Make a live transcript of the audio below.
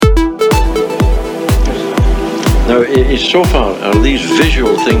So far, are these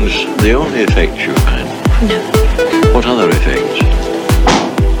visual things the only effects you've had? No. What other effects?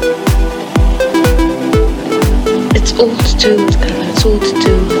 It's all to do with colour, it's all to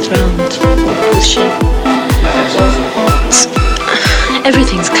do with round, with shape.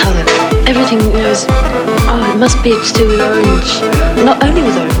 Everything's colour. Everything knows, it must be to do with orange. Not only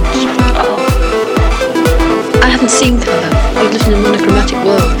with orange. I haven't seen colour. I live in a monochromatic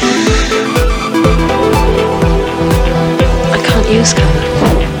world. Use color.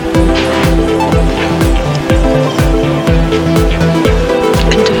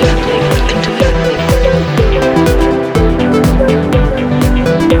 Can do everything. Can do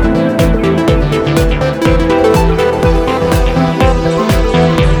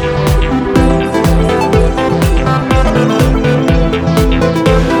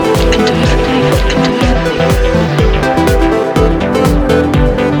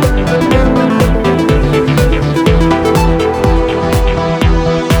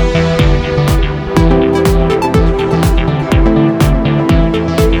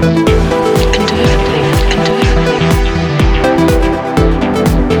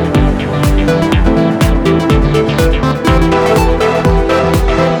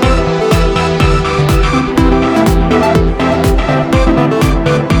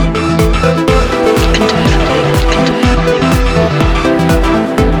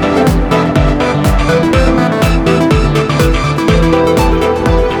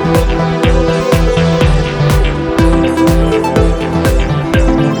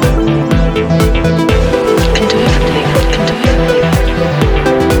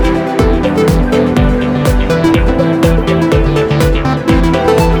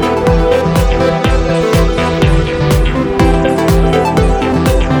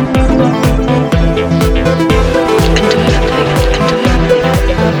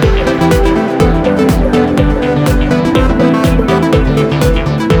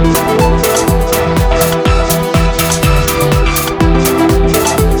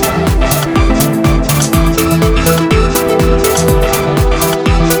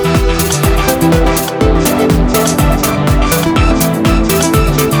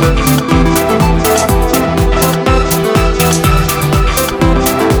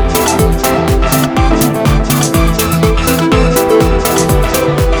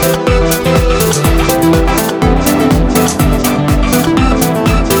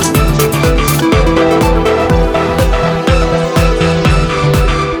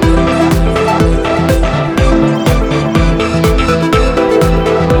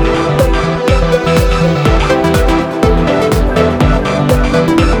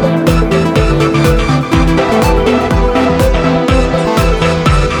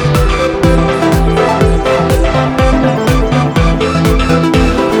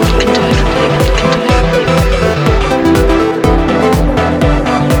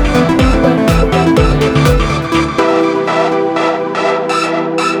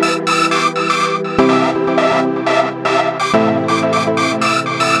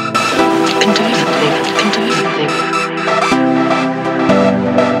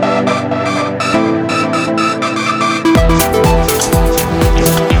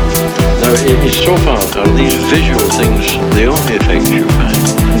So far, are these visual things the only effects you've had?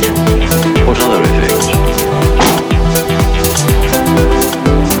 No. What other effects?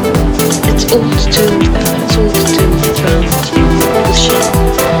 It's all to do with colour, it's all to do with round, with shape.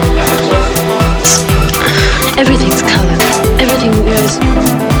 Everything's colour. Everything knows,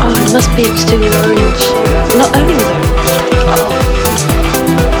 it must be to do with orange. Not only with orange.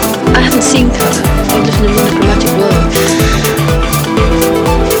 I haven't seen colour. I live in a monochromatic world.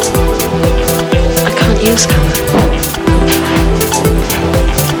 Use